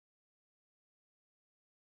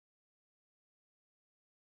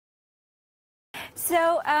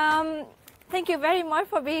Thank you very much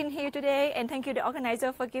for being here today, and thank you the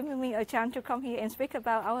organizer for giving me a chance to come here and speak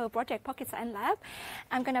about our project Pocket Science Lab.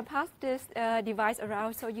 I'm gonna pass this device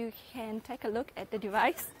around so you can take a look at the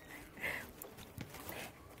device.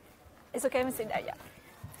 It's okay, I'm sitting there, yeah.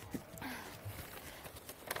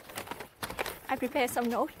 I prepared some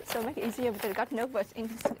notes so make it easier because I got nervous in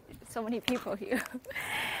so many people here.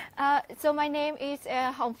 So my name is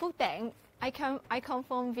Hong Phuc. I come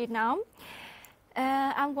from Vietnam.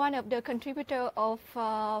 I'm one of the contributors of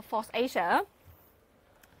FOSDEM.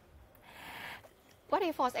 What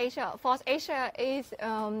is FOSDEM? FOSDEM is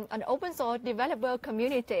an open source developer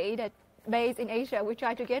community that based in Asia. We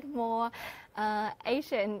try to get more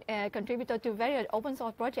Asian contributors to various open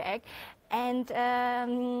source projects. And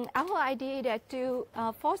our idea is that to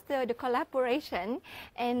foster the collaboration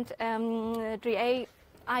and create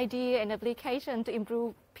idea and application to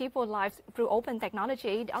improve people's lives through open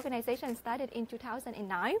technology. The organization started in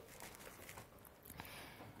 2009.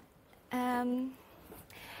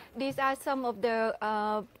 These are some of the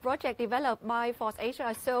projects developed by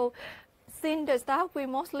FOSDEM. So since the start, we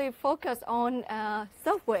mostly focus on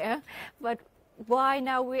software, but why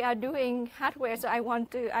now we are doing hardware? So I will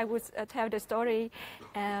tell the story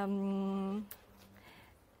in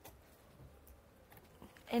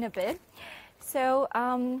a bit. So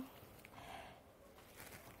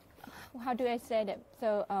how do I say that?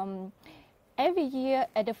 So every year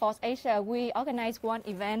at the FOSDEM, we organize one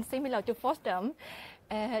event similar to FOSDEM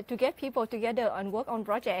to get people together and work on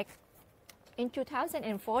projects. In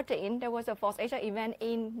 2014, there was a FOSDEM event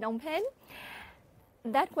in Phnom Penh.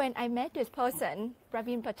 That's when I met this person,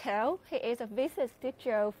 Praveen Patel. He is a business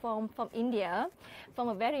teacher from India, from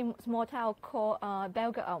a very small town called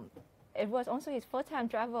Belgaum. It was also his first time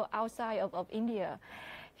travel outside of India.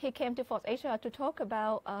 He came to FOSDEM to talk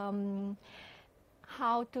about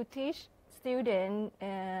how to teach students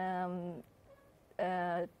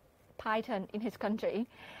Python in his country.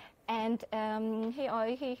 And he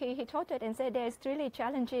taught it and said that it's really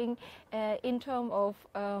challenging in terms of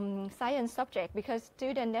science subject because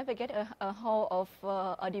students never get a hold of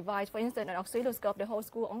a device. For instance, an oscilloscope, the whole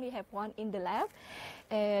school only have one in the lab.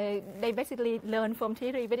 They basically learn from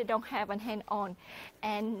theory, but they don't have a hand-on.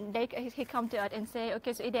 And he come to us and say,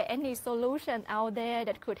 okay, so is there any solution out there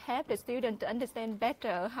that could help the student to understand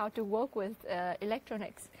better how to work with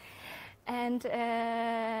electronics? And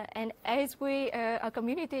as we a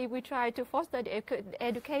community, we try to foster the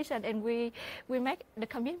education, and we make the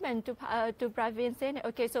commitment to Praveen saying,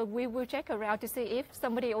 okay, so we will check around to see if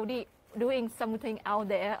somebody already doing something out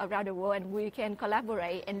there around the world, and we can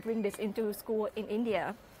collaborate and bring this into school in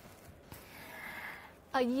India.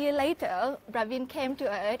 A year later, Praveen came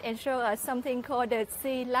to us and showed us something called the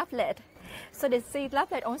C-Lablet. So the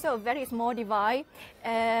C-Lablet also a very small device,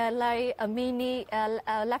 like a mini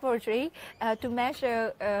laboratory to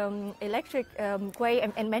measure electric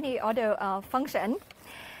wave and many other functions.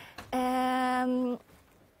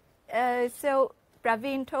 So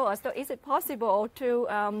Praveen told us, so is it possible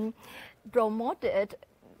to promote it?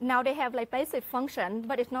 Now they have like basic function,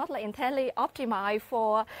 but it's not like entirely optimized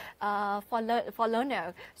for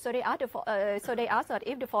learner. So they asked us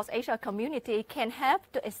if the FOSDEM community can help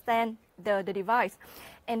to extend the device.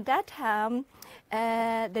 And that time,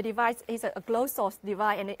 the device is a closed source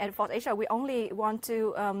device, and at FOSDEM we only want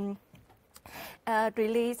to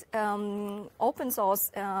release open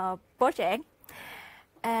source project.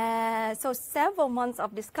 So several months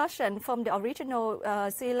of discussion from the original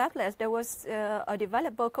C-Lablet, there was a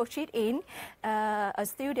developer called Cheat-In, a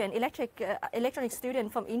student, electronic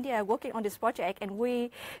student from India working on this project, and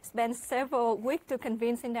we spent several weeks to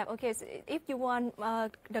convince him that, okay, so if you want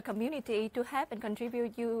the community to help and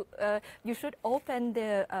contribute, you should open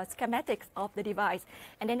the schematics of the device.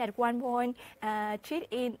 And then at one point,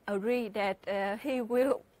 Cheat-In agreed that he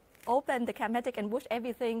will open the schematic and push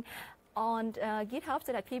everything on GitHub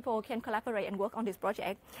so that people can collaborate and work on this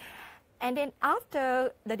project. And then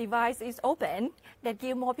after the device is open, that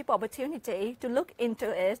give more people opportunity to look into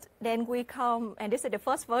it, then we come, and this is the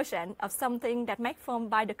first version of something that made from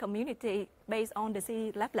by the community based on the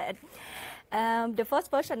C-Lablet. The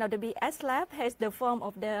first version of the PSLab has the form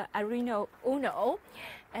of the Arduino Uno.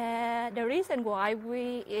 The reason why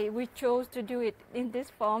we chose to do it in this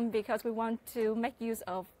form because we want to make use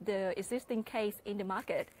of the existing case in the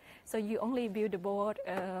market. So you only build the board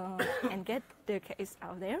and get the case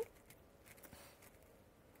out there.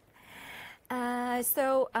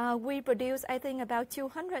 So we produce, I think, about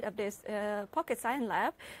 200 of this Pocket Science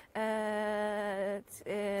Lab,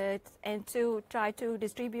 and to try to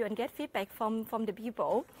distribute and get feedback from the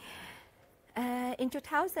people. In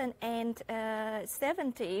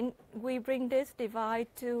 2017, we bring this device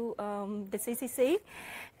to the CCC,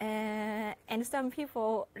 and some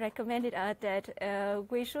people recommended us that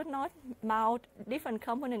we should not mount different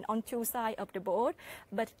components on two sides of the board,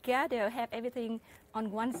 but rather have everything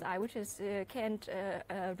on one side, which is can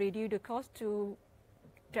reduce the cost to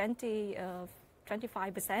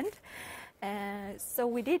 25%. So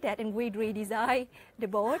we did that, and we redesigned the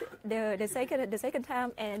board the second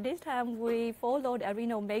time, and this time we followed the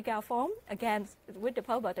Arduino Mega form again with the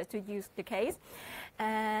purpose to use the case,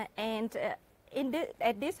 at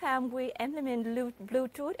this time we implement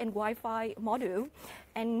Bluetooth and Wi-Fi module,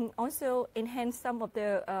 and also enhance some of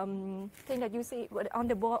the thing that you see on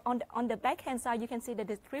the board. On the back hand side, you can see the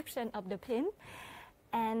description of the pin,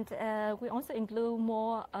 and we also include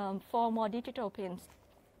more 4 more digital pins.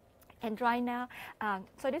 And right now,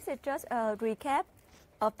 so this is just a recap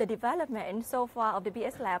of the development so far of the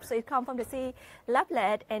PSLab. So it comes from the C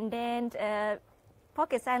Lablet, and then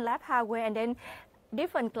Pocket Science Lab hardware, and then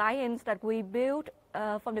different clients that we built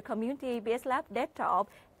from the community, PSLab desktop,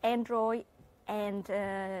 Android, and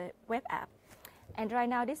web app. And right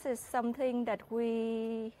now, this is something that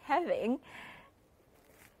we having.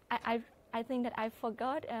 I think that I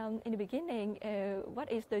forgot in the beginning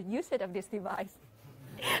what is the usage of this device.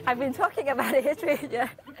 I've been talking about the history. Yeah.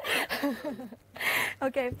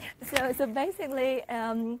 Okay. So basically,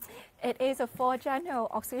 it is a 4-channel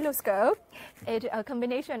oscilloscope. It's a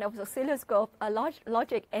combination of oscilloscope, a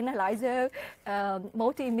logic analyzer,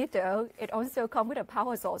 multimeter. It also comes with a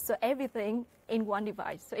power source. So everything in one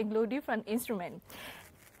device. So include different instruments.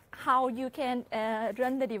 How you can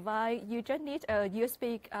run the device, you just need a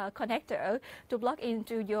USB connector to plug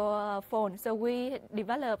into your phone. So we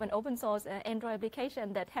develop an open source Android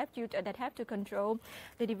application that have to control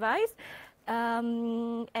the device,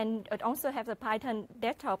 and it also has a Python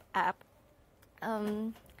desktop app.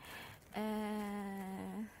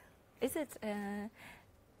 Is it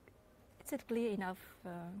clear enough?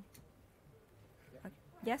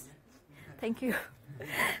 Yes. Thank you.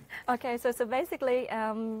 Okay, so basically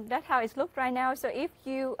that's how it looks right now. So if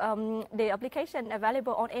you the application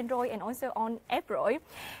available on Android and also on Android,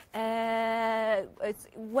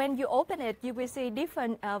 when you open it, you will see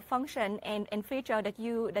different function and feature that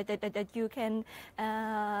you can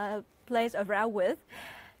play around with.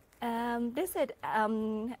 This is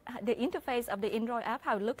the interface of the Android app,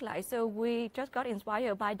 how it looks like. So we just got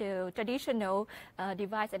inspired by the traditional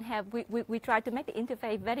device, and we try to make the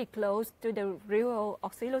interface very close to the real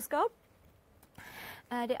oscilloscope.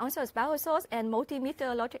 They also has power source and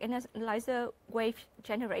multimeter, logic analyzer, wave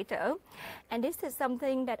generator. And this is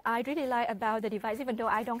something that I really like about the device, even though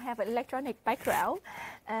I don't have an electronic background.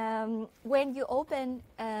 When you open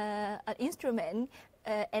an instrument,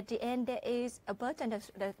 at the end there is a button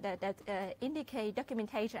that indicate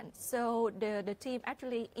documentation. So the team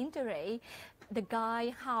actually iterate the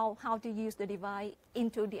guide how to use the device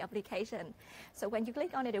into the application. So when you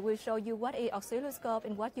click on it, it will show you what is oscilloscope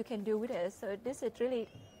and what you can do with it. So this is really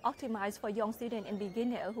optimized for young students and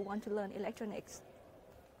beginners who want to learn electronics.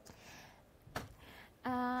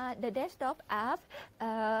 The desktop app,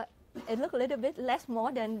 it looks a little bit less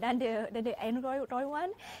modern than the Android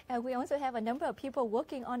one. We also have a number of people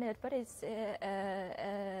working on it, but it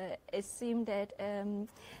seems that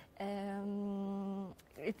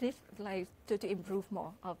it is like to improve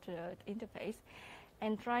more of the interface.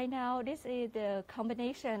 And right now, this is the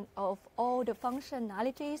combination of all the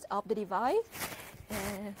functionalities of the device.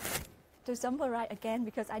 To summarize again,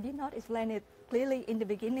 because I did not explain it clearly in the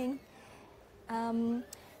beginning.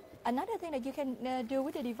 Another thing that you can do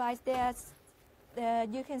with the device,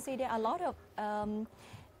 you can see there are a lot of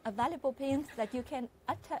available pins that you can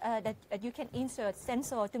insert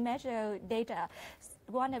sensor to measure data.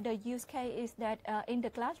 One of the use case is that in the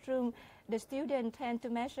classroom, the student tend to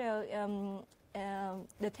measure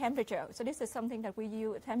the temperature. So this is something that we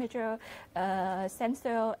use, temperature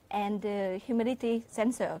sensor and the humidity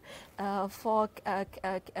sensor for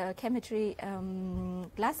chemistry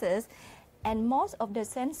classes. And most of the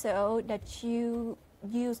sensor that you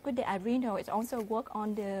use with the Arduino is also work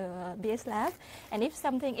on the PSLab. And if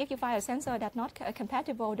you find a sensor that's not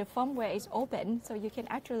compatible, the firmware is open, so you can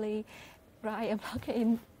actually write and plug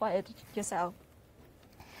in for it yourself.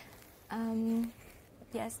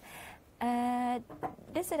 Yes.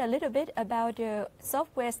 This is a little bit about the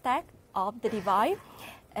software stack of the device.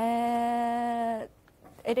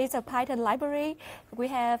 It is a Python library. We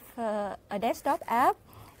have a desktop app.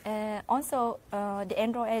 Also, the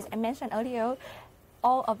Android, as I mentioned earlier,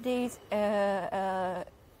 all of these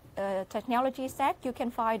technology stack, you can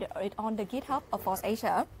find it on the GitHub of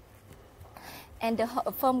FOSDEM. And the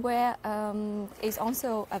firmware is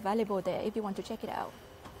also available there if you want to check it out.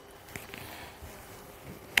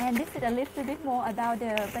 And this is a little bit more about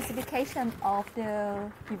the specification of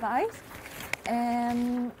the device.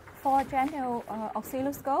 Four-channel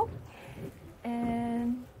oscilloscope,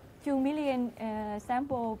 2 million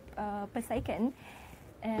samples per second,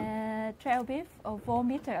 12-bit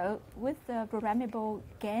voltmeter with programmable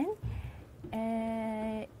gain.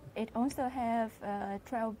 It also have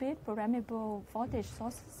 12-bit programmable voltage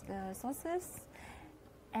sources,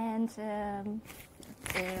 and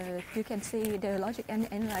you can see the logic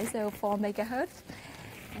analyzer 4 megahertz,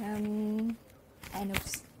 and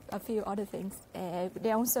a few other things.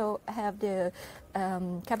 They also have the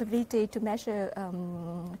capability to measure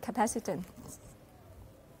capacitance.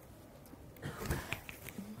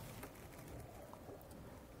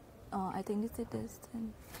 I think this is the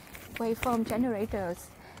waveform generators.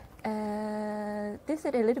 This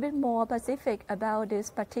is a little bit more specific about this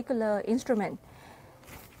particular instrument.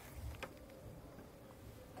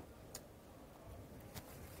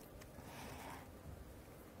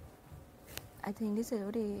 I think this is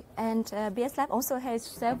already, and PSLab also has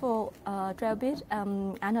several 12-bit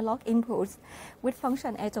analog inputs with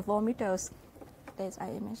function as a voltmeters, as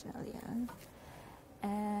I mentioned earlier.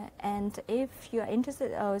 And if you are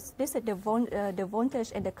interested, this is the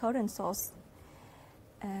voltage and the current source,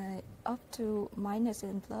 up to minus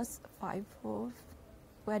and plus 5 volts,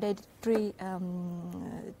 where there are three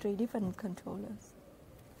different controllers.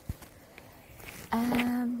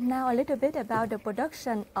 Now a little bit about the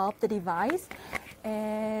production of the device.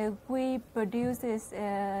 We produce this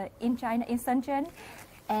in China, in Shenzhen,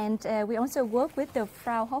 and we also work with the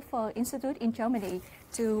Fraunhofer Institute in Germany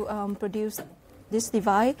to produce this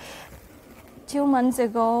device. 2 months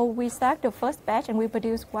ago, we started the first batch and we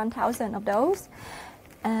produced 1,000 of those.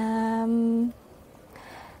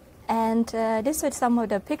 And this is some of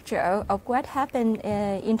the picture of what happened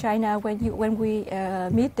in China when we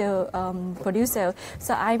meet the producer.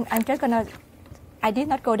 So I'm just gonna, I did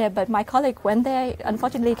not go there, but my colleague went there.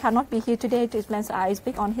 Unfortunately, cannot be here today to explain, so I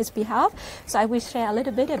speak on his behalf. So I will share a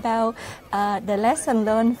little bit about the lesson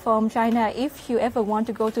learned from China if you ever want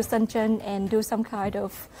to go to Shenzhen and do some kind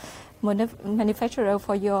of manufacturer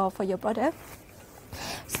for your product.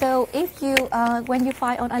 So if you, when you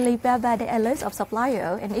find on Alibaba, there are lists of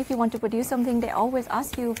supplier, and if you want to produce something, they always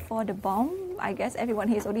ask you for the BOM. I guess everyone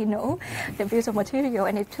here already know the bills of material,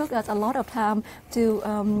 and it took us a lot of time to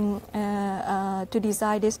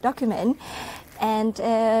design this document. And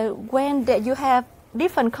when you have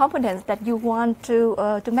different components that you want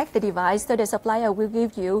to make the device, so the supplier will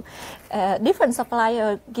give you, different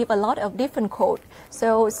supplier give a lot of different code.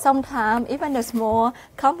 So sometimes even the small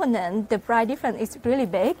component, the price difference is really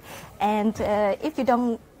big, and if you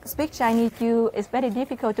don't speak Chinese, it's very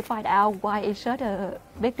difficult to find out why it's such a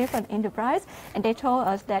big difference in the price. And they told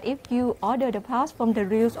us that if you order the parts from the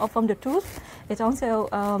reels or from the tools, it also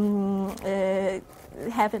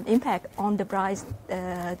have an impact on the price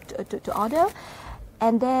to order.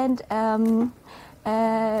 And then,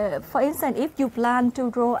 for instance, if you plan to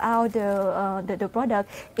roll out the product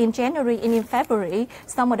in January and in February,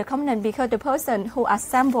 some of the components, because the person who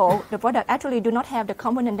assemble the product actually do not have the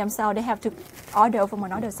component themselves, they have to order from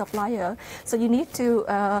another supplier. So you need to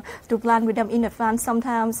plan with them in advance.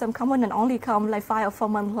 Sometimes some component only come like 5 or 4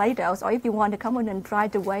 months later. Or if you want the component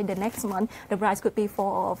right away the next month, the price could be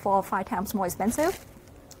 4 or 5 times more expensive.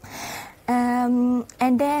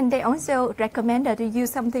 And then they also recommended to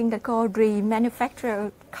use something that's called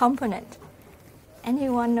remanufactured component.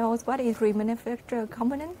 Anyone knows what is remanufactured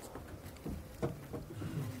component?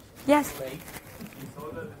 Yes.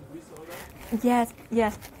 Yes,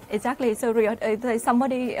 exactly. So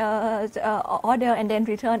somebody order and then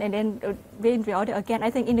return and then reorder again. I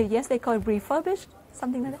think in the US they call it refurbished,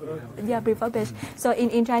 something like that. Yeah, refurbished. So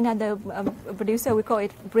in China, the producer, we call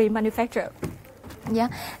it remanufactured. Yeah,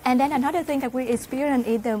 and then another thing that we experience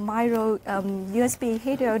is the micro USB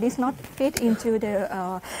heater. This not fit into the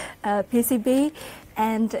PCB,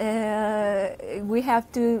 and we have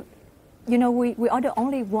to, we order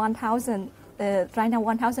only 1,000. Right now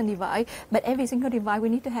 1,000 device, but every single device we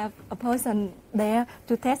need to have a person there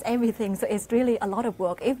to test everything. So it's really a lot of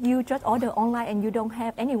work. If you just order online and you don't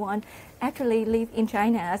have anyone actually live in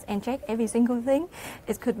China and check every single thing,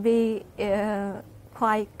 it could be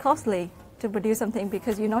quite costly to produce something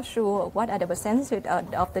because you're not sure what are the percentage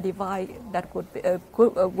of the device that would be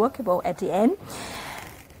workable at the end.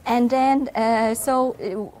 And then,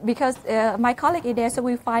 because my colleague is there, so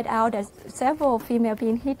we find out that several female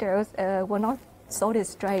pin heaters were not soldered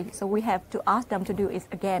straight. So we have to ask them to do it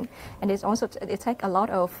again. And it takes a lot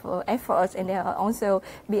of efforts. And there are also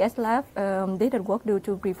PSLab didn't work due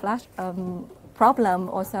to reflash problem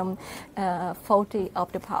or some faulty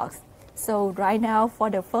of the parts. So right now for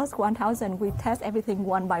the first 1,000, we test everything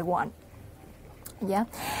one by one. Yeah,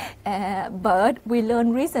 but we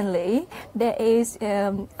learned recently there is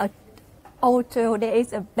there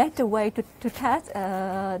is a better way to test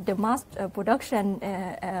the mass production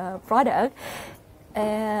product.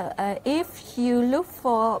 If you look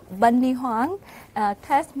for Bunny Huang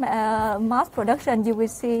test mass production, you will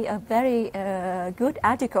see a very good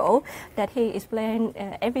article that he explained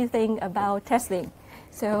everything about testing.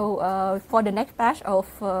 So for the next batch of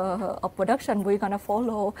production, we're gonna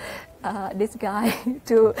follow this guy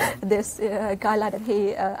to this guideline that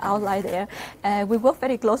he outlined there. We work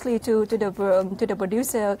very closely to the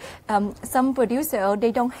producer. Some producer,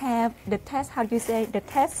 they don't have the test. How do you say the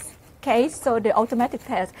test case? So the automatic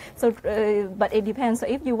test. So but it depends. So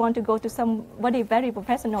if you want to go to somebody very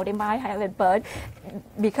professional, they might have it. But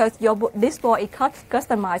because this board is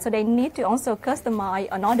customized, so they need to also customize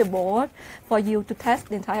another board for you to test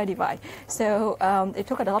the entire device. So it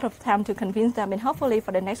took a lot of time to convince them, and hopefully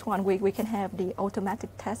for the next 1 week we can have the automatic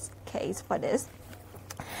test case for this.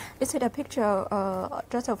 This is a picture,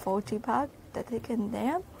 just a faulty part that taken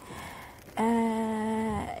there.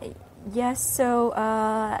 Yes, so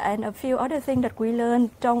and a few other things that we learned,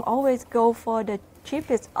 don't always go for the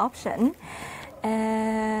cheapest option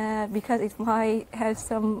because it might have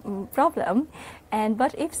some problem.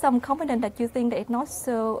 But if some component that you think that is not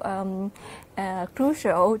so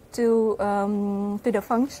crucial to the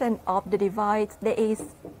function of the device, there is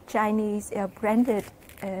Chinese branded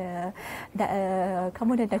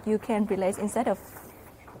component that you can replace instead of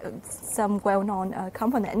some well-known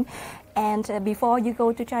component. And before you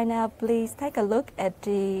go to China, please take a look at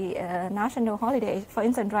the national holidays. For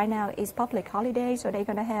instance, right now is public holiday, so they're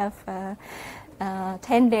gonna have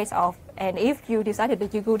 10 days off. And if you decided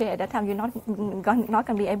that you go there at that time, you're not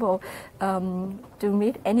gonna be able to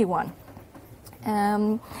meet anyone.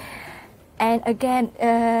 And again,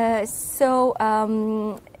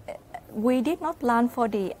 we did not plan for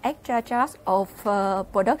the extra charge of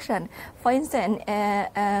production. For instance,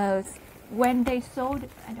 when they sold,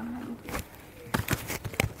 I don't know.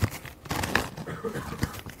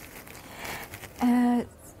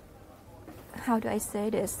 How do I say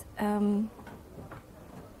this?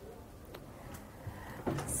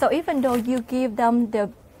 So even though you give them the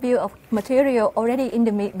bill of material already in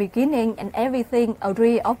the beginning and everything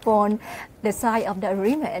agree upon the side of the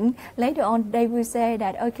agreement, later on they will say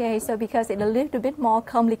that okay, so because it's a little bit more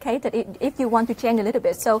complicated if you want to change a little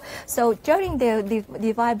bit. So during the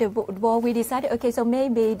board, we decided okay, so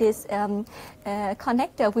maybe this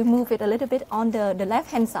connector, we move it a little bit on the left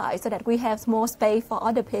hand side so that we have more space for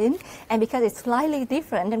other pin. And because it's slightly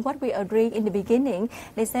different than what we agreed in the beginning,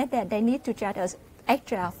 they said that they need to charge us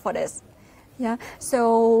extra for this. Yeah,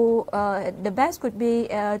 so the best would be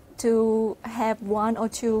to have 1 or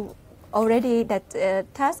 2 already that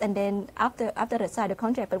test, and then after the sign the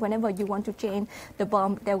contract. But whenever you want to change the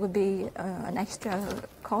bomb, there will be an extra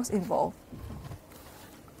cost involved.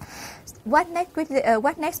 What next with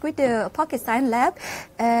the Pocket Science Lab?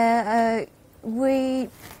 We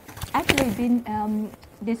actually been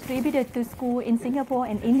distributed to school in Singapore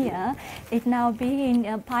and India. It's now being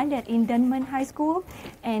piloted in Dunman High School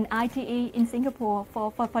and ITE in Singapore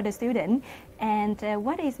for the student. And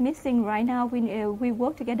what is missing right now, we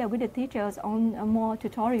work together with the teachers on a more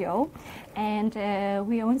tutorial, and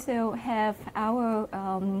we also have our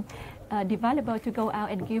developer to go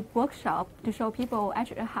out and give workshop to show people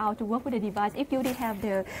actually how to work with the device. If you already have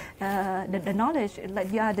the knowledge,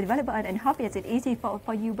 like you are the developer and hobbyist, it's easy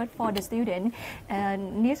for you, but for the student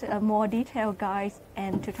needs more detailed guides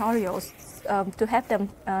and tutorials to help them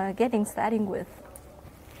getting starting with.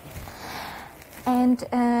 And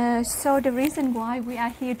so the reason why we are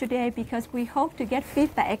here today, because we hope to get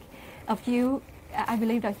feedback of you. I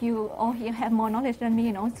believe that you all here have more knowledge than me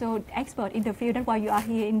and also expert in the field. That's why you are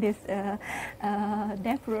here in this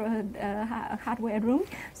hardware room.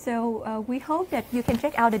 So we hope that you can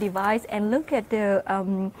check out the device and look at the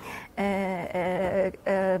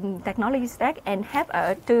technology stack and help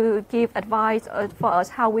to give advice for us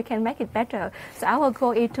how we can make it better. So our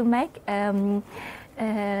goal is to make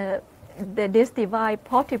this device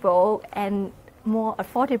portable and more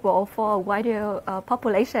affordable for a wider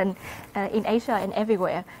population in Asia and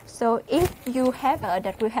everywhere. So if you have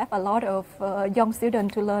that we have a lot of young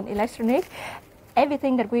students to learn electronics,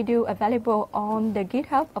 everything that we do available on the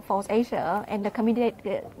GitHub of FOSDEM Asia and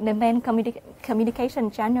the main communication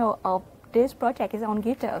channel of this project is on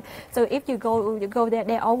GitHub. So if you go there,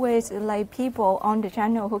 there are always like people on the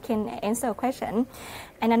channel who can answer a question.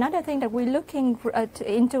 And another thing that we're looking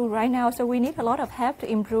into right now, so we need a lot of help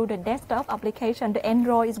to improve the desktop application. The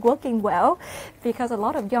Android is working well because a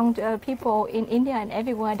lot of young people in India and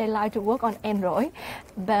everywhere, they like to work on Android,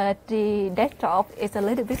 but the desktop is a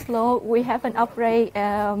little bit slow. We haven't upgrade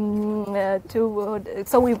so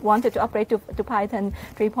we wanted to upgrade to Python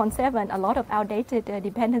 3.7. A lot of outdated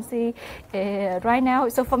dependency right now.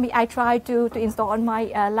 So for me, I tried to install on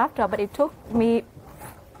my laptop, but it took me,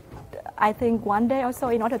 I think, 1 day or so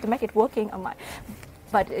in order to make it working on my,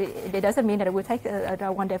 but it doesn't mean that it will take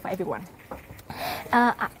 1 day for everyone.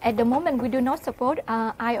 At the moment, we do not support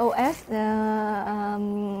iOS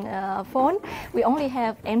phone. We only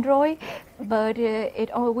have Android, but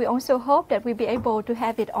we also hope that we'll be able to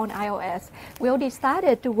have it on iOS. We already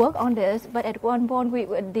started to work on this, but at one point we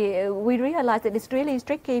realized that it's really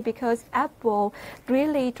tricky because Apple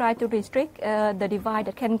really tried to restrict the device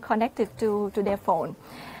that can connect it to their phone.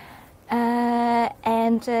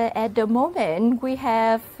 At the moment, we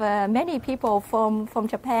have many people from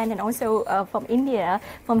Japan and also from India,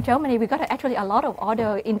 from Germany. We got actually a lot of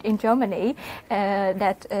order in Germany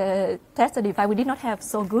that test the device. We did not have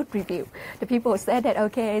so good review. The people said that,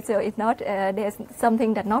 okay, so it's not, there's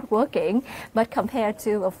something that not working, but compared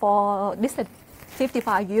to this is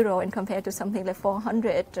 55 euro and compared to something like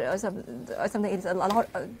 400 or something, it's a lot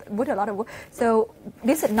with a lot of work. So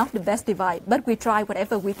this is not the best device, but we try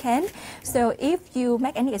whatever we can. So if you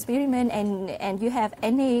make any experiment and you have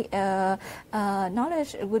any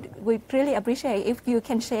knowledge, we'd really appreciate if you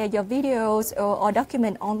can share your videos or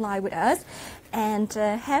document online with us, and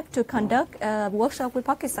have to conduct a workshop with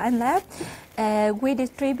Pocket Science Lab. We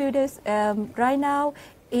distribute this right now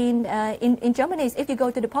in Germany. If you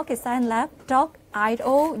go to the Pocket Science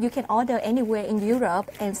Lab.io, you can order anywhere in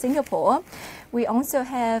Europe and Singapore. We also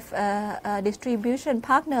have a distribution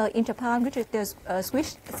partner in Japan, which is the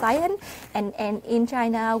Swiss Science, and in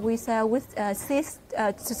China we sell with CIS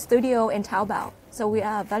Studio and Taobao. So we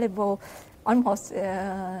are available almost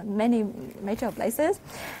many major places.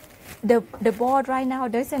 The board right now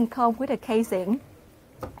doesn't come with a casing,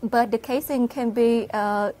 but the casing can be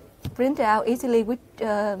print out easily with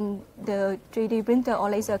the 3D printer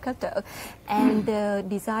or laser cutter, and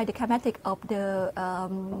design, the schematic of the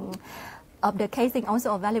casing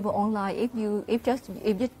also available online if you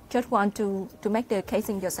just want to make the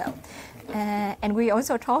casing yourself. And we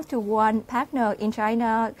also talked to one partner in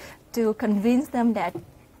China to convince them that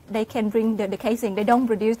they can bring the casing. They don't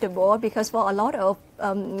produce the board because for a lot of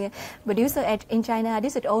producers in China,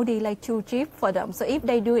 this is already like too cheap for them. So if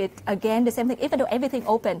they do it again, the same thing, even though everything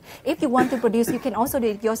open, if you want to produce, you can also do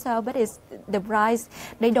it yourself, but it's the price,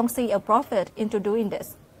 they don't see a profit into doing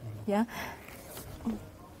this. Yeah.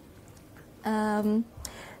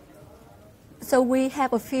 So we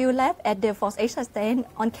have a few labs at the FOSDEM stand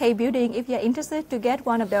on K building. If you're interested to get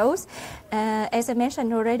one of those, as I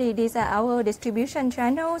mentioned already, these are our distribution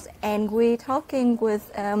channels, and we're talking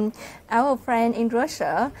with our friend in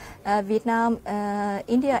Russia, Vietnam,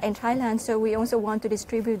 India, and Thailand. So we also want to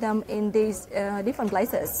distribute them in these different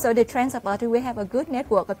places. So the trends about it, we have a good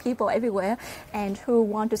network of people everywhere, and who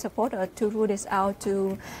want to support us to roll this out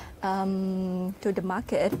to the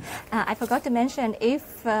market. I forgot to mention,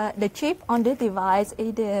 if the chip on this device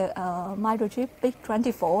is the microchip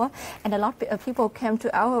PIC24, and a lot of people came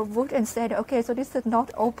to our booth and said, okay, so this is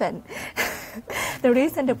not open. The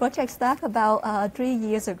reason the project started about 3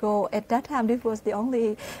 years ago, at that time this was the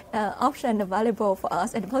only option available for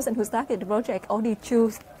us, and the person who started the project only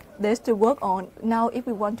chose this to work on. Now if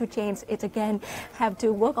we want to change it again, have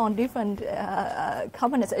to work on different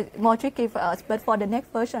components. It's more tricky for us, but for the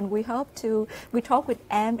next version we talk with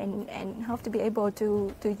AM and hope to be able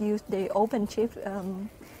to use the open chip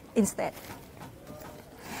instead.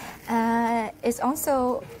 It's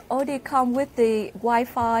also already come with the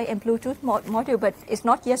Wi-Fi and Bluetooth module, but it's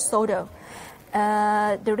not yet soldered.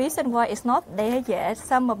 The reason why it's not there yet,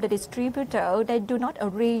 some of the distributors, they do not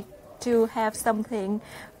agree to have something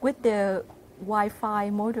with the Wi-Fi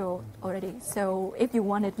module already. So if you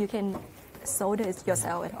want it, you can solder it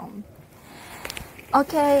yourself at home.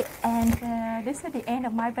 Okay, and this is the end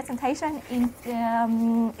of my presentation.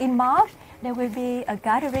 In March, there will be a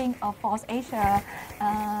gathering of FOSS Asia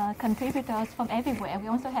contributors from everywhere. We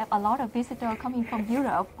also have a lot of visitors coming from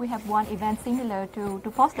Europe. We have one event similar to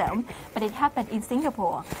FOSDEM, but it happened in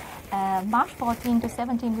Singapore. March 14 to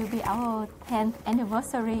 17 will be our 10th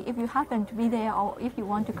anniversary. If you happen to be there, or if you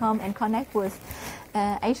want to come and connect with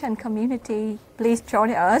Asian community, please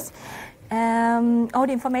join us. All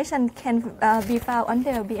the information can be found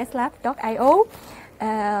under PSLab.io.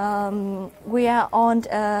 We are on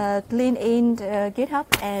LinkedIn, GitHub,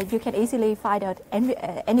 and you can easily find it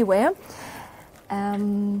anywhere.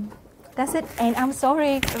 That's it. And I'm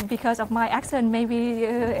sorry because of my accent. Maybe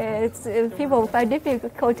people find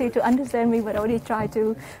difficulty to understand me, but I only try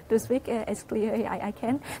to speak as clearly as I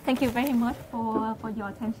can. Thank you very much for your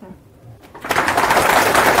attention.